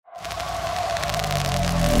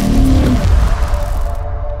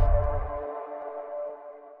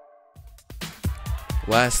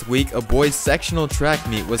Last week, a boys sectional track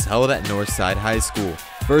meet was held at Northside High School.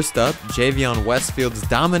 First up, Javion Westfield's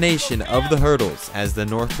domination of the hurdles as the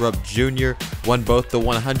Northrop Junior won both the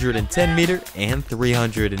 110 meter and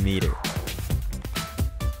 300 meter.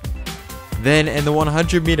 Then in the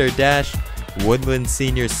 100 meter dash, Woodland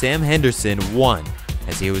senior Sam Henderson won,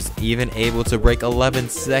 as he was even able to break 11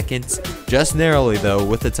 seconds, just narrowly though,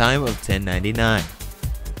 with a time of 10:99.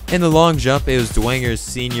 In the long jump, it was Dwanger's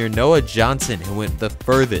senior Noah Johnson who went the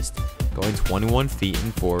furthest, going 21 feet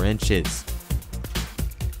and 4 inches.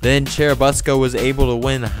 Then Cherubusco was able to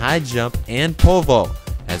win high jump and pole vault,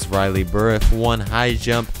 as Riley Burriff won high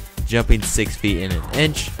jump, jumping 6 feet and 1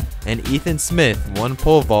 inch, and Ethan Smith won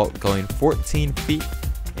pole vault, going 14 feet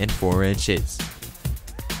and 4 inches.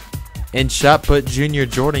 In shot put, junior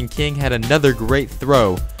Jordan King had another great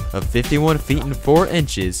throw of 51 feet and 4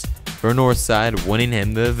 inches for Northside, winning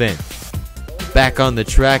him the event. Back on the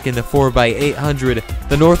track in the 4x800,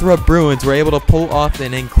 the Northrop Bruins were able to pull off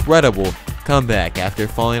an incredible comeback after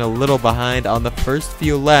falling a little behind on the first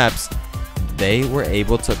few laps. They were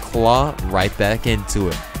able to claw right back into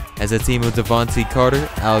it, as a team of Devontae Carter,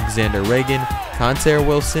 Alexander Reagan, Conter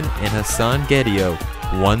Wilson, and Hassan Gedio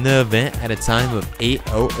won the event at a time of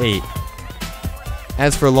 8:08.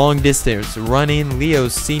 As for long distance running,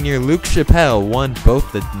 Leo's senior Luke Chappelle won both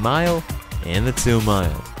the mile and the 2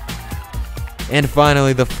 mile. And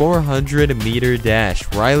finally, the 400 meter dash,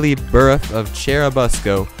 Riley Burriff of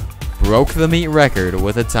Cherubusco broke the meet record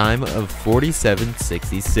with a time of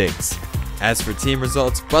 47:66. As for team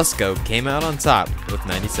results, Busco came out on top with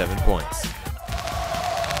 97 points.